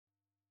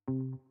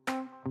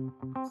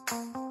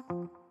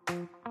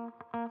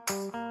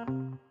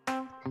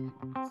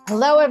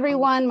Hello,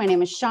 everyone. My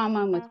name is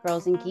Shama. I'm with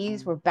Girls and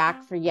Geese. We're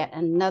back for yet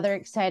another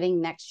exciting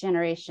Next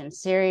Generation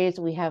series.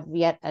 We have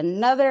yet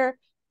another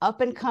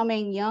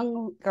up-and-coming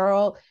young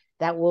girl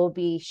that will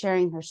be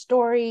sharing her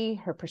story,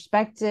 her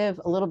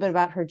perspective, a little bit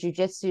about her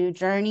jiu-jitsu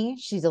journey.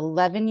 She's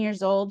 11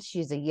 years old.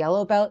 She's a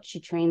yellow belt. She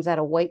trains out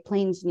of White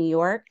Plains, New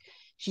York.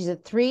 She's a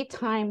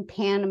 3-time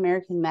Pan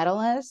American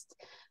medalist.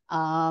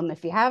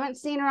 If you haven't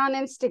seen her on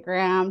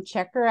Instagram,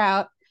 check her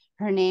out.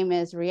 Her name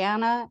is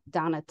Raina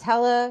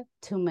Donatella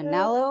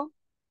Tumminello.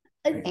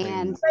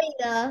 And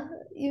Raina.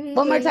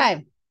 one more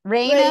time,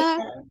 Raina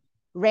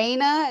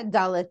Raina.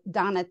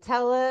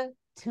 Donatella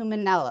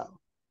Tumminello.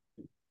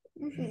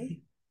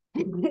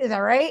 Is that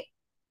right?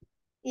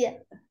 Yeah.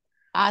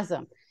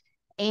 Awesome.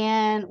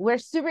 And we're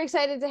super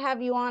excited to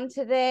have you on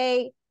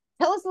today.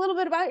 Tell us a little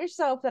bit about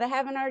yourself that I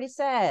haven't already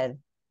said.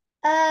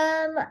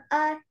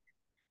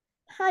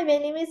 Hi, my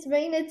name is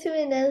Raina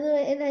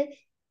Tumminello, and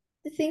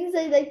the things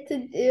I like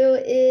to do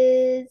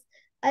is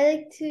I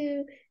like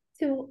to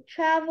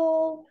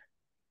travel,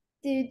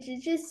 do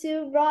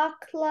jiu-jitsu,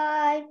 rock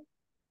climb,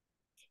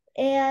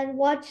 and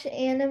watch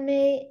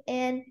anime,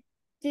 and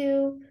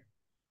do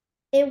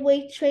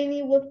weight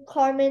training with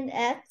Carmen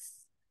X.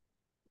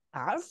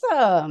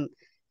 Awesome.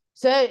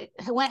 So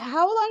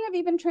how long have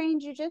you been training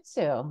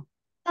jiu-jitsu?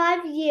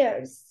 5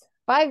 years.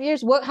 5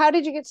 years. How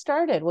did you get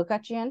started? What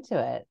got you into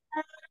it?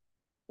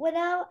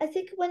 I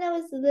think when I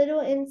was little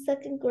in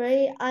second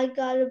grade, I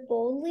got a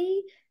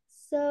bully.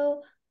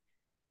 So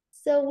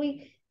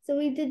we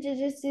did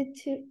jujitsu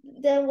too.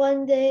 Then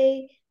one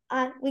day,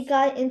 we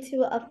got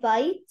into a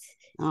fight.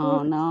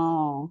 Oh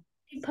no.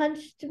 He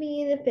punched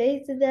me in the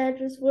face, and then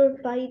just were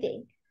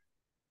fighting.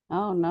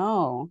 Oh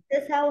no.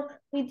 That's how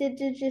we did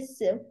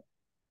jujitsu.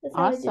 That's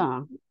how I did.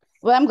 Awesome.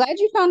 Well, I'm glad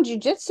you found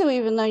jujitsu,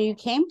 even though you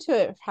came to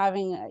it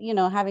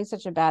having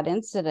such a bad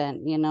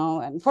incident.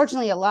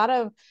 Unfortunately, a lot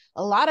of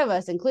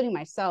us, including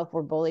myself,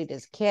 were bullied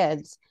as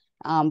kids.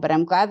 But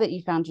I'm glad that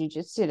you found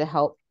jujitsu to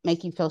help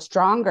make you feel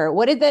stronger.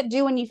 What did that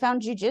do when you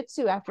found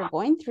jujitsu after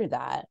going through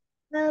that?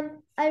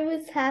 I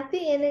was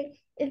happy, and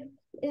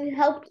it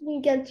helped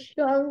me get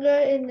stronger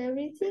and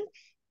everything.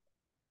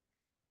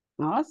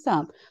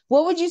 Awesome.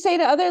 What would you say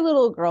to other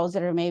little girls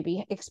that are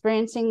maybe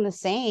experiencing the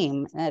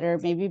same, that are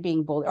maybe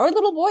being bullied, or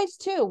little boys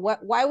too?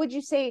 Why would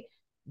you say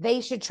they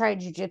should try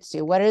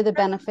jujitsu? What are the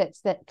benefits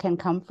that can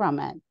come from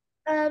it?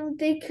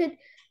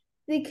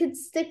 They could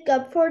stick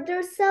up for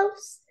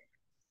themselves.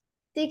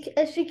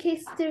 If in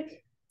case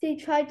they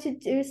try to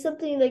do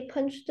something like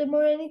punch them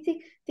or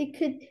anything, they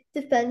could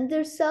defend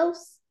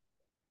themselves.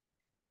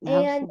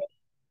 And Absolutely.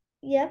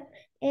 yep,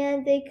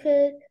 and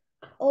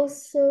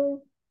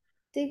also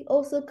they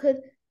also could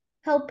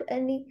help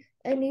any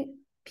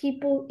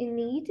people in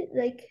need,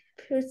 like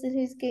person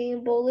who's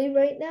getting bullied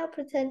right now.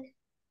 Pretend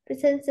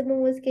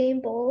someone was getting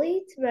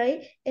bullied,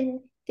 right? And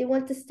they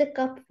want to stick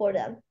up for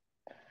them.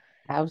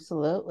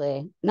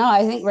 Absolutely. No,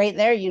 I think right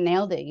there you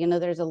nailed it.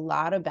 There's a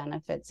lot of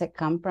benefits that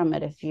come from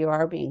it if you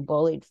are being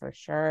bullied, for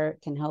sure.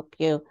 It can help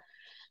you.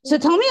 So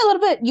tell me a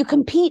little bit, you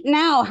compete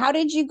now. How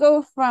did you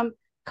go from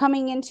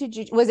coming into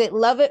was it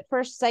love at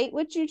first sight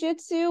with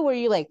jujitsu? Were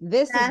you like,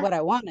 this is Yeah, what I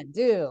want to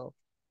do?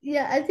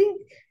 yeah, I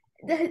think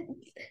that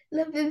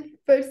love at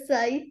first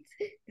sight.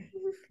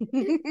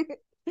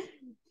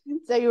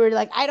 So you were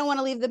like, I don't want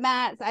to leave the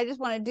mats. I just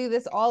want to do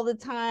this all the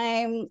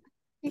time.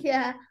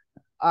 Yeah,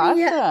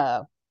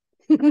 yeah,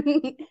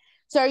 Awesome.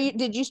 So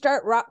did you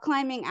start rock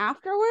climbing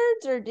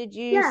afterwards, or did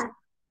you? yeah.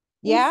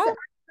 We Yeah,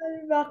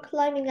 started rock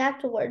climbing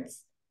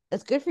afterwards.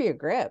 that's good for your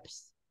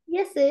grips.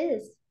 Yes, it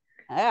is.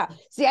 Yeah.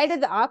 See, I did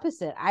the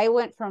opposite. I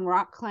went from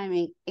rock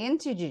climbing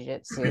into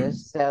jujitsu.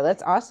 So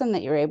that's awesome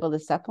that you're able to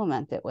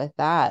supplement it with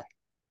that.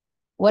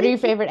 What are your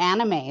Thank you. favorite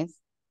animes?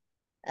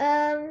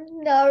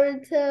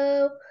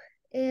 Naruto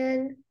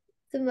and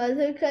some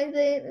other kinds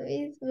of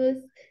animes,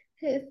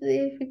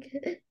 mostly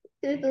because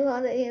there's a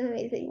lot of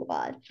animes that you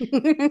watch.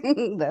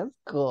 That's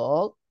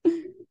cool.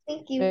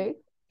 Thank you. Okay.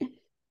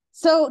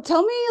 So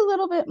tell me a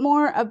little bit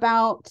more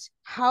about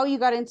how you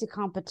got into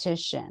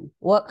competition.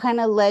 What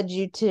kind of led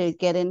you to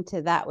get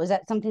into that? Was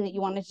that something that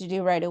you wanted to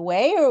do right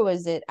away, or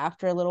was it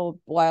after a little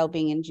while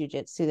being in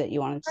jujitsu that you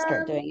wanted to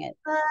start Um, doing it?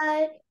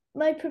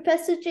 my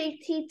professor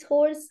JT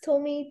Torres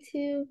told me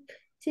to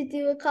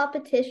do a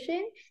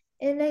competition,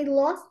 and I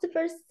lost the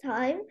first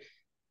time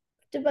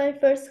to my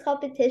first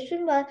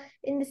competition, but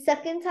in the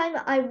second time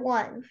I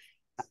won.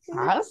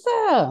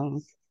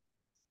 Awesome.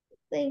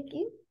 Thank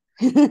you.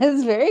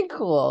 That's very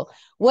cool.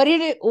 What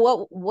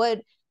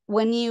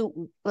when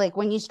you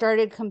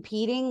started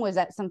competing, was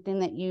that something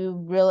that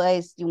you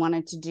realized you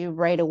wanted to do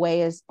right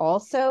away as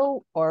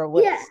also, or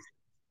Yeah.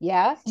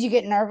 yeah? Do you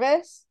get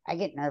nervous? I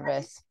get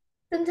nervous.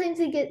 Sometimes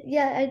I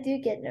do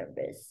get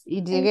nervous.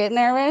 You do And get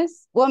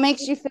nervous? What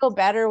makes you feel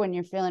better when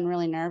you're feeling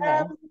really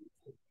nervous? um,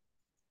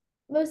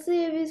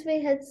 mostly I use my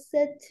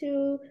headset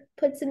to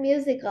put some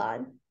music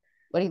on.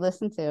 What do you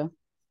listen to?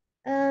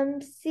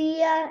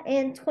 Sia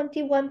and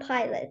 21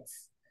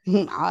 Pilots.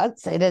 I'd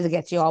say does it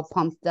get you all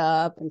pumped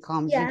up and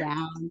calms you Yeah,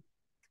 down?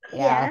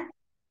 Yeah. yeah.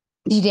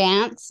 Do you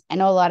dance? I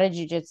know a lot of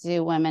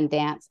jujitsu women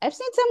dance. I've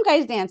seen some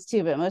guys dance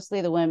too, but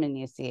mostly the women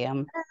you see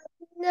them.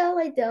 No,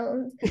 I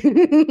don't.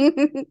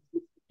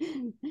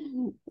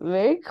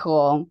 Very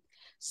cool.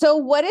 So,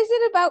 what is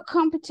it about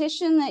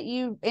competition that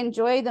you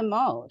enjoy the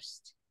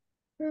most?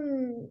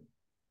 Hmm.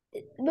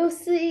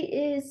 Mostly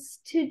is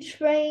to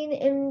train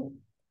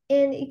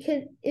and it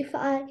could if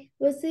I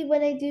mostly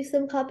when I do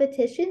some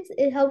competitions,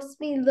 it helps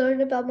me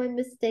learn about my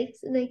mistakes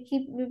and I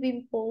keep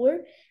moving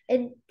forward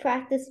and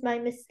practice my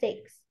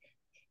mistakes.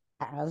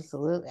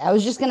 Absolutely. I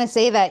was just going to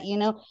say that,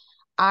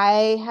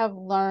 I have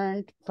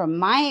learned from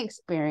my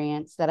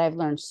experience that I've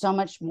learned so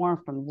much more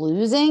from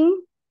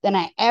losing than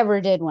I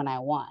ever did when I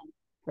won,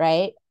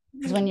 right?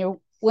 Because when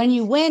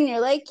you win, you're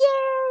like, "Yay,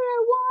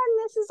 I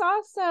won. This is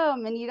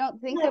awesome." And you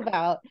don't think Yeah.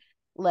 about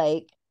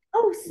like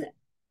Oh, so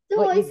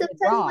what I you did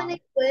sometimes when I wrong.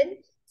 win,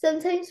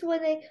 sometimes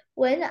when I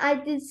win, I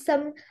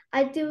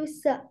do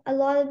a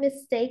lot of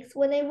mistakes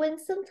when I win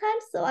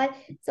sometimes. So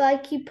I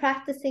keep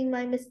practicing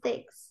my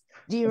mistakes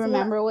Do you as well.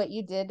 remember what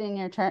you did in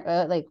your turn,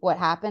 like what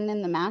happened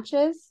in the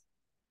matches?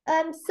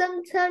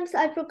 Sometimes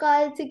I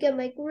forgot to get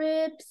my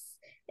grips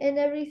and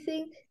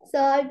everything, so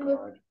I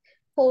was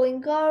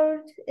pulling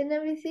guard and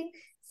everything.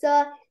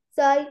 So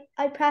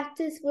I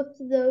practiced with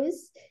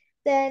those.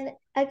 Then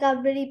I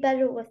got really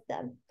better with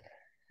them.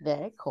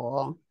 Very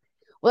cool.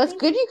 Well, it's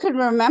Thank good you. you could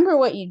remember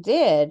what you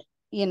did.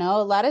 A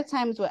lot of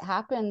times what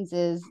happens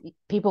is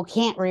people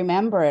can't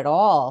remember at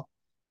all,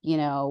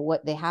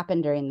 what they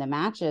happened during the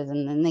matches,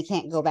 and then they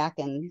can't go back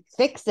and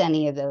fix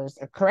any of those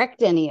or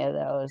correct any of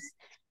those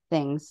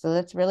things. So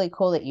that's really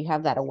cool that you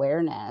have that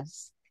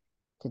awareness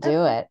to do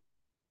Okay, it.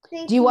 Do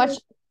thank you you. watch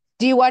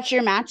do you watch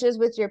your matches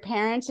with your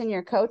parents and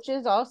your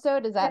coaches also?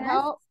 Does that Yes,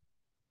 help?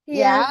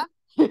 Yeah.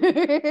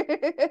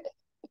 yes.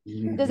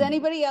 Does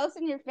anybody else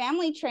in your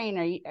family train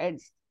or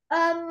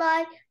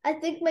My I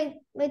think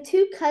my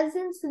two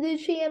cousins,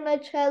 Lucy and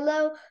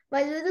Marcello,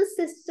 my little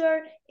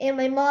sister, and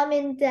my mom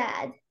and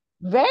dad.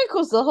 very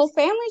cool. So the whole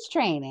family's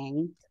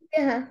training.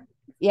 Yeah.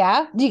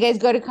 Yeah. Do you guys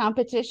go to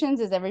competitions?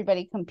 Is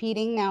everybody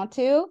competing now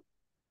too?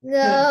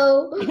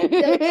 No, no,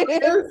 my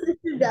little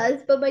sister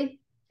does, but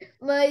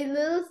my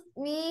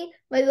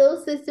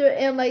little sister,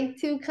 and my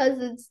two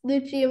cousins,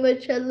 Lucy and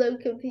Marcello,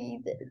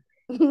 competed.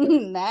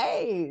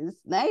 Nice.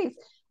 Nice.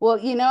 Well,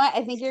 you know what?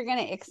 I think you're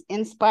going to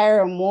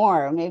inspire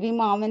more. Maybe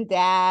mom and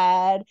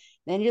dad,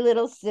 then your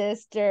little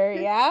sister.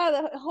 Yeah.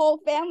 The whole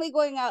family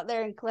going out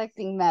there and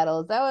collecting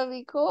medals. That would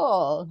be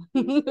cool.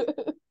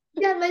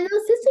 Yeah, my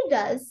little sister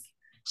does.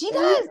 She We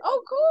does.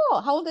 Oh,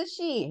 cool. How old is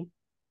she?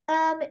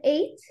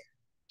 8.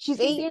 She's She's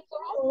 8 8 years years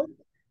old. old.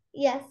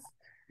 Yes.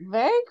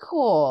 Very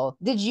cool.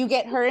 Did you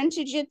get her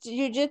into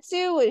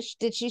jujitsu?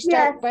 Did she Yes.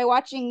 start by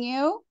watching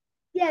you?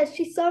 Yes,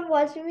 she started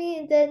watching me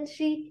and then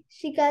she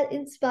got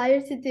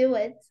inspired to do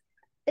it.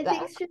 I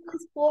think That she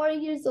was 4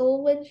 years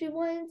old when she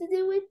wanted to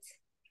do it.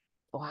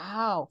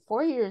 Wow,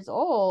 4 years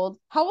old.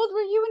 How old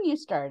were you when you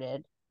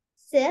started?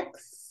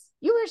 6.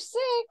 You were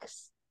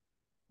 6.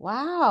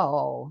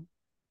 Wow.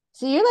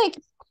 So you're like,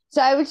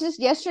 so I was just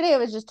yesterday, I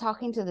was just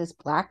talking to this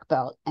black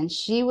belt, and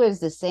she was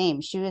the same.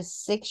 She was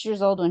 6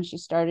 years old when she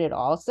started,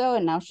 also,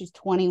 and now she's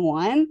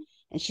 21,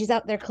 and she's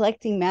out there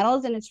collecting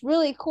medals. And it's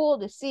really cool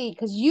to see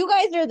because you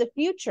guys are the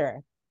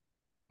future.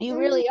 You Mm,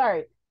 really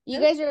are. You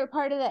guys are a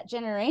part of that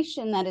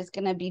generation that is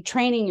going to be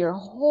training your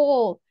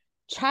whole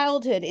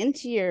childhood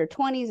into your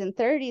 20s and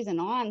 30s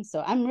and on.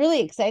 So I'm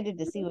really excited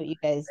to see what you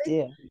guys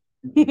do.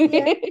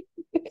 yeah,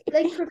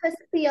 like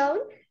Professor Fion,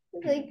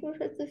 like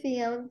Professor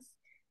Fion's.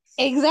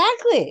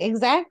 Exactly,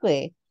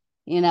 exactly.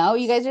 You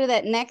guys are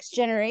that next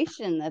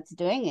generation that's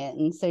doing it.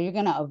 And so you're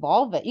going to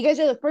evolve it. You guys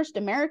are the first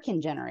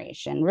American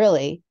generation,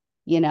 really,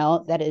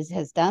 that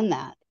has done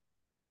that.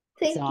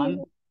 So Thank I'm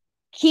you.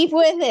 keep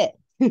with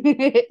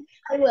it.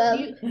 I Do will.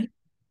 you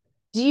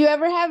Do you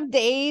ever have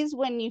days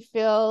when you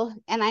feel,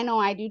 and I know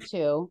I do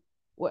too,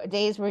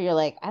 days where you're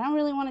like, I don't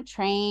really want to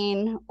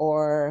train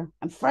or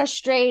I'm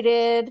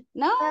frustrated?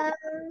 No,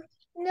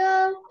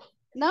 No,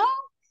 no,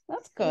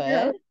 that's no.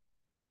 good.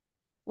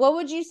 What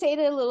would you say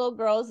to little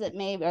girls that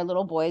maybe, or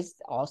little boys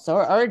also,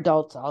 or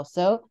adults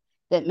also,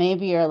 that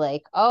maybe are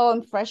like, oh,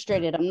 I'm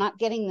frustrated. I'm not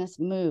getting this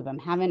move. I'm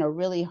having a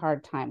really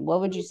hard time. What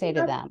would you say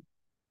to them?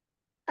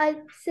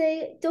 I'd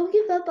say don't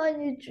give up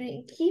on your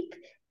dream.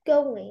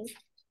 Going.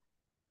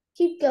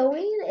 Keep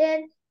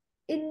going,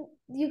 and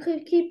you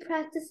could keep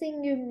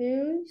practicing your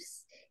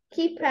moves.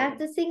 Keep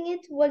practicing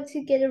it once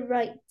you get it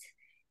right.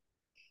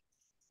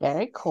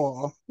 Very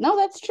cool. No,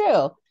 that's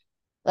true.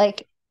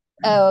 Like,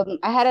 I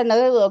had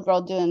another little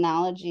girl do an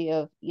analogy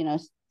of,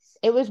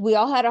 we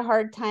all had a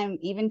hard time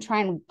even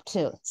trying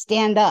to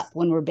stand up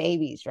when we're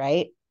babies,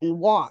 right? And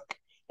walk.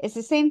 It's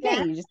the same Yeah,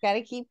 thing. You just got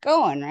to keep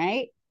going,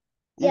 right?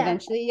 And yeah,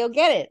 eventually you'll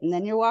get it. And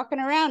then you're walking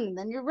around and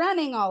then you're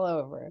running all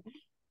over.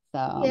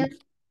 yeah. So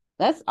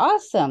that's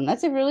awesome.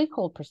 That's a really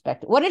cool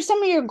perspective. What are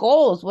some of your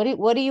goals? What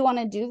do you want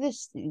to do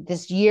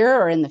this year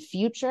or in the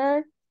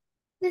future?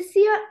 This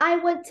year I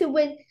want to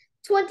win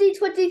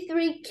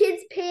 2023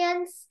 kids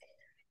pants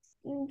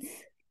and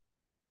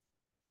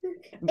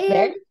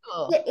Very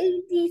cool. the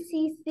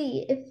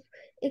ADCC if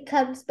it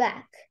comes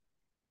back.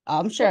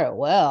 I'm sure it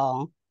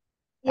will.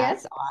 Yeah,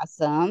 That's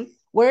awesome.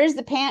 Where are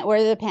the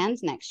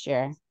pans next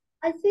year?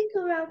 I think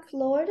around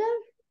Florida.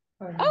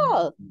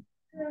 Oh,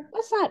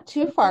 that's not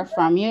too far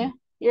from you.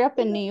 You're up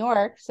in New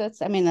York, so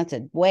it's, I mean, that's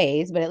a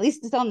ways, but at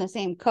least it's on the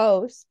same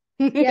coast.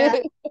 Yeah,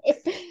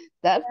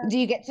 Do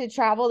you get to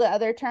travel to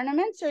other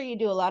tournaments, or you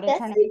do a lot of yes,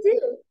 I tournaments?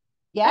 do.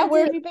 Yeah, I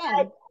where do. have you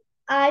been?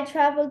 I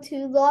traveled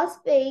to Las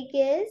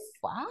Vegas,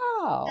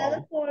 Wow.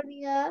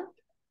 California,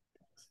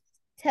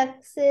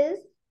 Texas,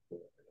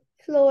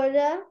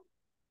 Florida,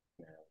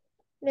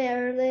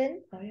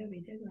 Maryland, Oh yeah, we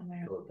did one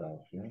there.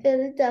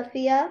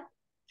 Philadelphia,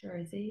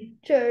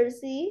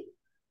 Jersey.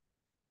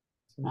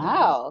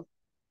 Wow.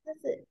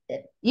 That's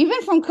it. You've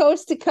been from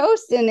coast to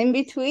coast and in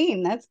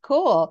between. That's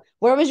cool.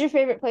 Where was your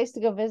favorite place to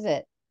go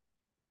visit?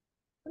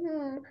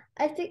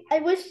 I think I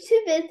wish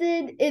to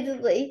visit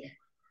Italy.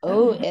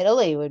 Oh,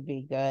 Italy would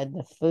be good.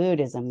 The food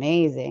is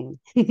amazing.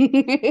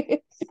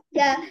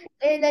 Yeah,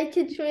 and I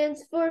could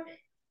transfer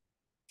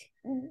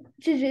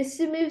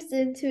jiu-jitsu moves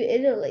into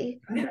Italy.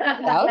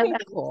 That would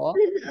be cool.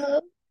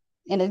 Oh,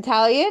 In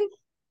Italian?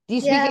 Do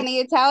you speak yeah, any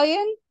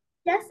Italian?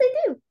 yes, I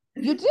do.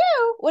 You do?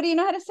 What do you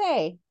know how to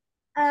say?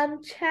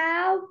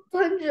 Ciao,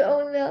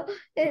 buongiorno,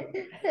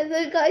 and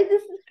the guy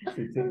just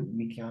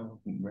Mi chiamo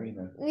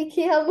Raina. mi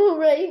chiamo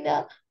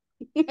Raina.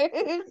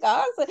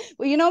 Awesome.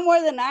 Well, you know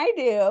more than I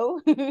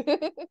do.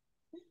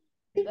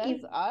 Thank That's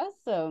you.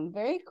 awesome.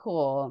 Very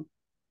cool.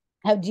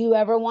 Have you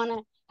ever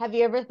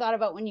thought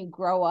about when you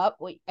grow up?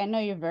 I know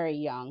you're very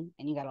young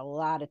and you got a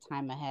lot of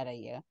time ahead of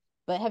you,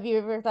 but have you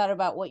ever thought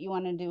about what you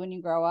want to do when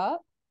you grow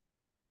up?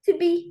 To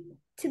be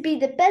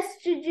the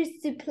best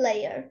jiu-jitsu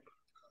player.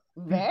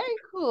 Very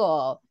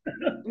cool.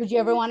 Would you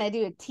ever want to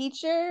do a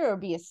teacher or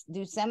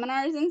do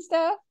seminars and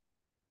stuff?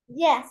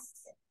 Yes.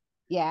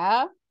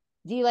 Yeah.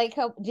 Do you like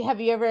help?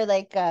 Have you ever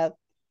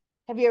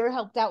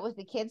helped out with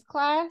the kids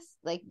class?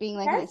 Like being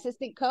like an Yes.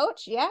 assistant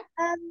coach? Yeah.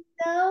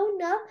 No,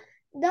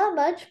 not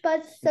much,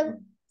 but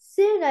some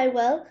soon I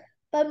will.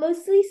 But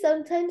mostly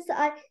sometimes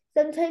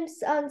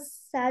on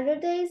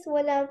Saturdays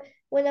when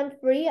I'm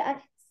free, I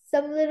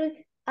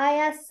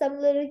ask some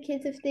little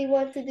kids if they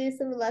want to do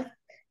some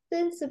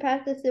lessons to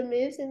practice their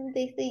moves, and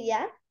they say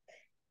yeah.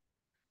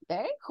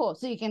 Very cool.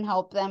 So you can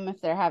help them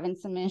if they're having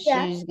some Yeah.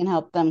 issues, you can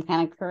help them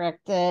kind of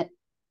correct it.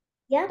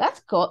 Yeah.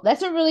 That's cool.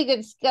 That's a really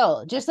good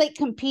skill. Just like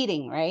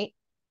competing, right?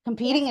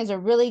 Competing Yes. is a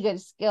really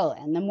good skill.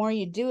 And the more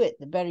you do it,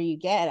 the better you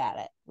get at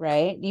it,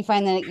 right? Do you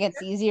find that it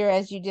gets easier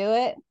as you do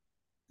it?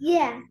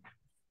 Yeah.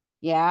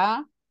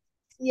 Yeah.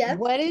 Yeah.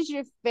 What is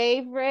your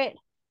favorite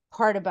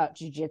part about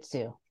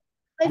jujitsu?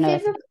 My I know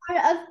that's favorite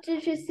part of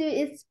jiu-jitsu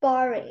is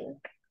sparring.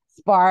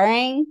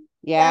 sparring.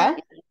 Yeah.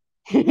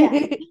 Yeah.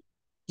 Yeah.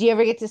 Do you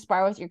ever get to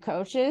spar with your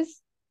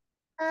coaches?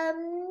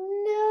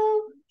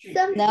 No.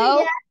 Yeah,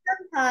 No?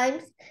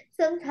 sometimes.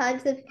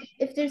 Sometimes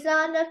if there's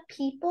not enough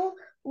people,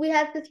 we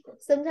have to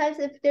sometimes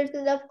if there's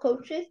enough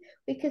coaches,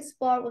 we can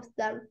spar with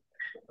them.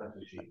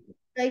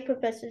 Like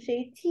Professor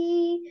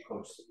JT,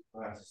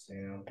 Professor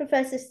Sam,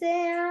 Professor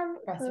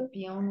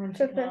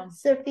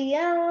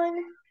Fion.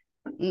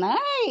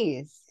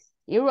 Nice.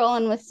 You're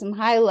rolling with some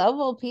high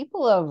level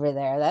people over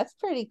there. That's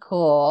pretty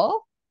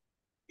cool.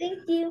 Thank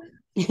you.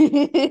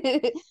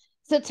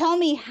 So tell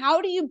me,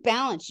 how do you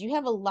balance? You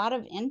have a lot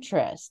of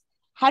interest.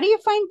 How do you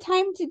find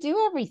time to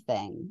do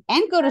everything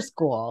and go to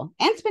school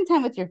and spend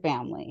time with your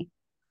family?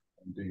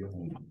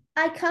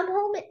 I come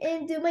home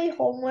and do my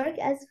homework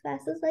as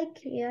fast as I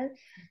can,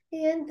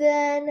 and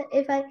then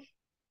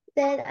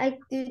I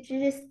do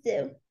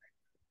jujitsu.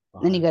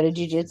 Then you go to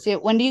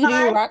jujitsu. When do you do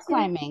your rock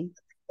climbing?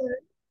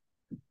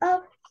 I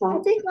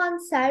think on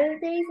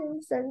Saturdays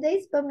and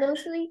Sundays, but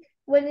mostly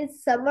when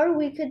it's summer,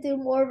 we could do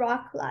more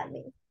rock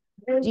climbing.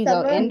 Do you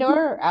go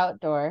indoor or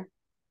outdoor?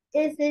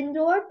 Is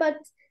indoor, but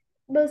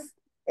most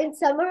in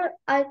summer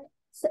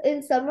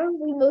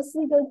we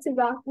mostly go to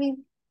rock. We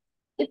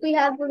if we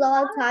have a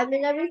lot of time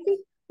and everything,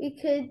 we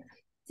could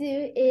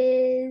do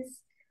is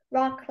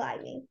rock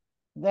climbing.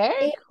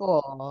 Very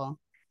cool.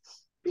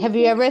 Have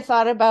you ever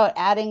thought about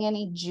adding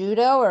any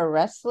judo or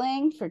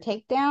wrestling for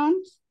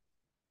takedowns?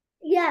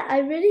 Yeah, I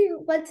really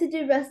want to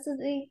do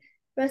wrestling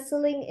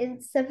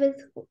in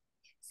seventh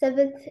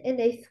and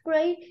eighth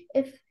grade.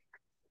 If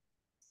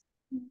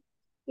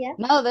yeah.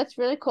 No, that's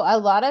really cool.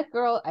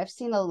 I've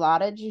seen a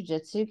lot of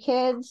jujitsu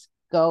kids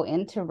go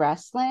into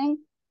wrestling.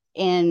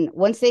 And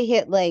once they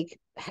hit like,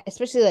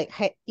 especially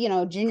like,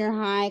 junior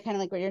high, kind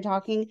of like what you're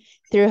talking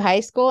through high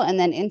school and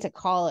then into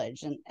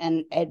college.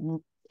 And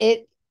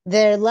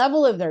their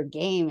level of their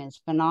game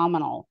is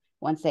phenomenal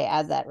once they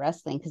add that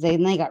wrestling because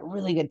they got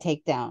really good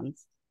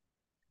takedowns.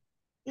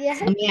 Yeah.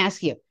 So let me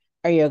ask you,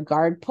 are you a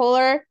guard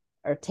puller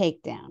or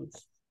takedowns?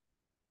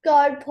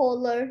 Guard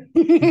puller.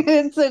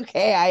 It's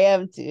okay. I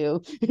am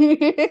too.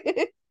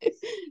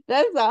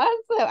 That's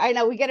awesome. I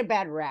know we get a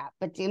bad rap,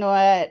 but you know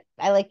what?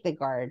 I like the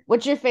guard.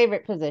 What's your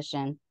favorite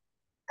position?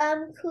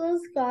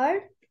 Close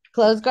guard.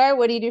 Close guard,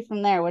 what do you do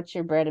from there? What's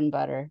your bread and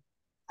butter?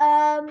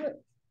 Um,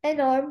 an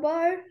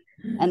armbar.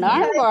 An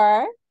arm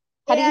bar?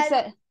 How do you And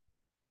set?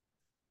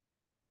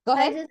 Go I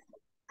ahead. just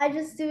I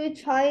just do a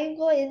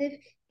triangle and if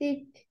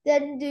they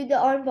then do the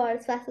armbar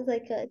as fast as I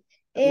could.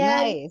 And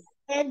Nice.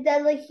 and De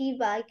La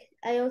Hiva.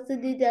 I also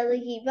do De La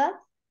Hiva.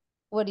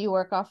 What do you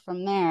work off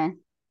from there?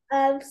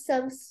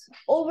 Some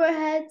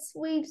overhead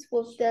sweeps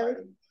with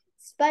the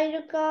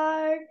spider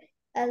guard,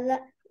 a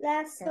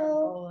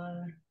lasso,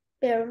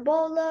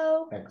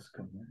 barambolo,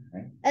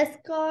 Right? S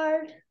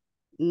guard,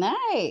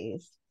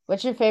 Nice.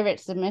 What's your favorite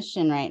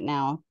submission right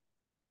now?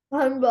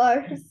 arm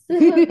bars.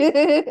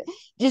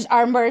 Just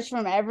arm bars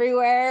from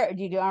everywhere? Or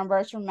do you do arm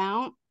bars from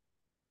mount?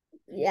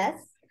 Yes.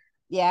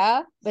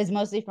 Yeah, but it's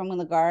mostly from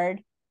the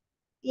guard.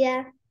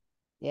 Yeah.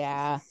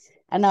 Yeah.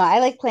 I know. I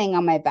like playing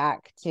on my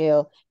back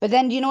too. But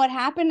then, you know what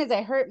happened is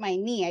I hurt my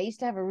knee. I used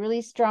to have a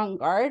really strong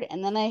guard,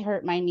 and then I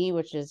hurt my knee,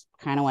 which is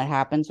kind of what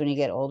happens when you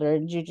get older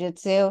in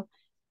jujitsu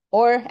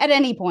or at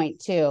any point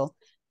too.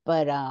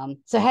 But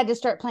so I had to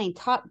start playing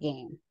top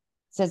game.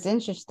 So it's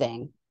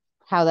interesting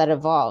how that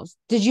evolves.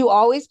 Did you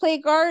always play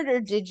guard,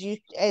 or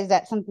is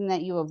that something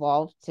that you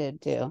evolved to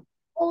do?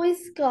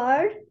 Always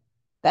guard.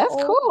 That's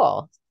Oh,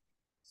 cool.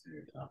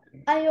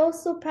 I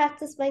also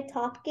practice my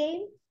top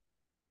game.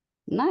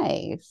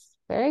 Nice.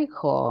 Very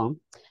cool.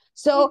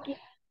 So Thank you.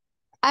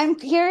 I'm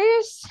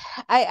curious.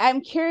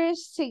 I'm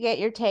curious to get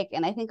your take,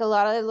 and I think a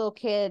lot of the little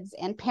kids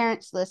and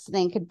parents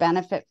listening could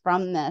benefit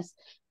from this.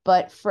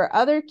 But for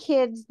other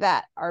kids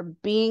that are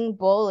being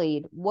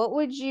bullied, what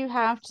would you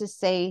have to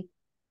say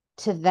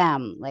to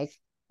them? Like,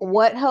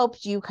 what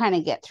helped you kind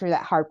of get through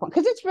that hard point?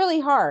 Because it's really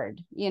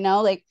hard,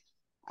 like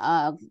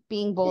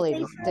being bullied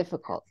They is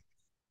difficult.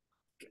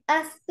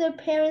 ask their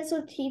parents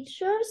or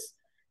teachers,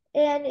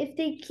 and if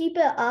they keep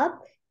it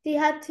up, they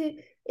have to.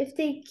 If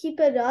they keep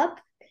it up,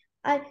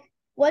 I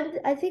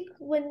I think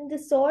when the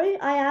story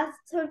I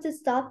asked her to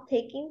stop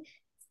taking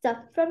stuff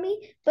from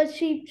me, but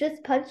she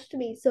just punched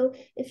me. So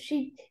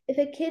if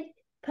a kid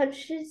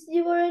punches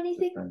you or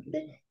anything,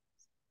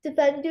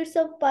 defend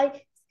yourself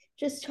by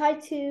just try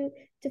to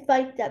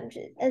fight them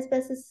as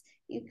best as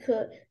you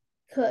could.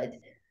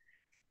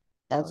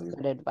 That's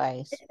good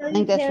advice. Tell I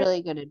think your that's parents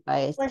really good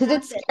advice what because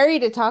it's happened. scary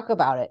to talk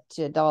about it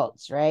to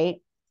adults, right?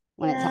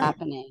 When it's Yeah,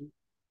 happening.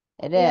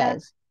 It yeah.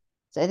 is.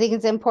 So I think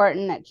it's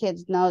important that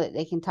kids know that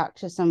they can talk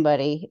to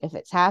somebody if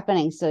it's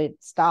happening so it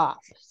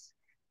stops.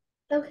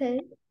 Okay.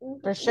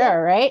 For Yeah.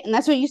 sure, right? And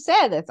that's what you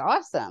said. That's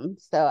awesome.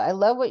 So I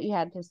love what you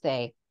had to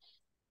say.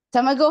 So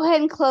I'm gonna go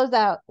ahead and close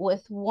out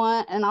with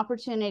an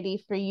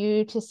opportunity for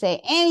you to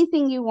say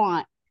anything you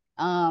want.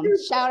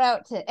 Shout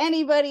out to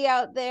anybody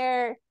out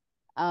there.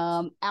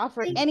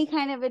 Offer any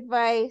kind of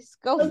advice.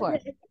 Go for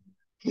Okay.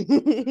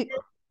 it.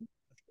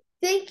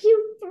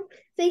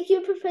 Thank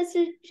you,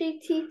 Professor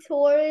JT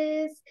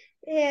Torres,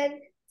 and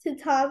to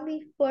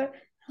Tommy for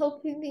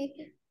helping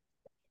me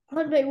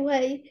on my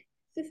way.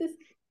 This is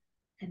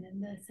And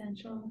then the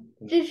essential.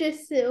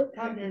 Jiu-Jitsu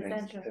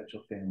Essential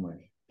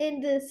family.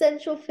 in the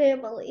Central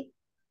family.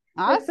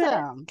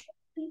 Awesome.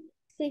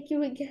 Thank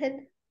you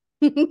again.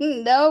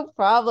 No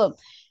problem.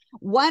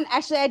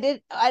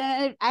 Actually,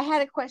 I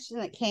had a question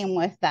that came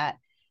with that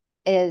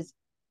is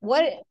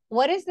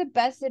what is the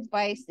best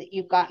advice that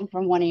you've gotten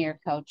from one of your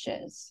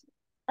coaches?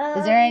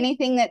 Is there Um,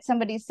 anything that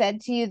somebody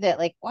said to you that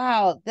like,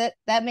 wow,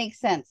 that makes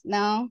sense?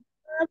 No?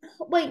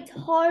 wait,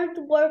 hard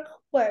work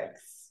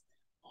works.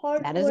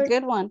 Hard That is a work.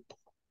 good one.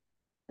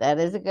 That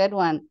is a good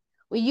one.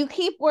 Well, you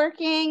keep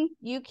working,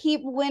 you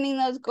keep winning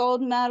those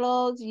gold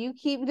medals, you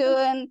keep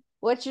doing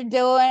what you're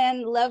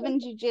doing, loving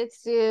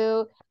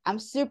jujitsu. I'm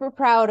super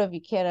proud of you,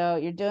 kiddo.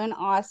 You're doing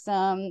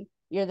awesome.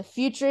 You're the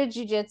future of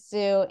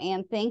jujitsu.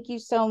 And thank you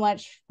so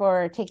much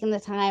for taking the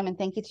time. And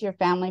thank you to your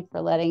family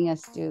for letting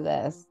us do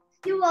this.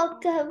 You're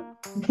welcome.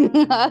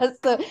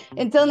 So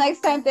until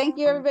next time, thank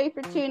you everybody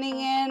for tuning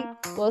in.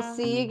 We'll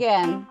see you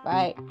again.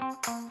 Bye.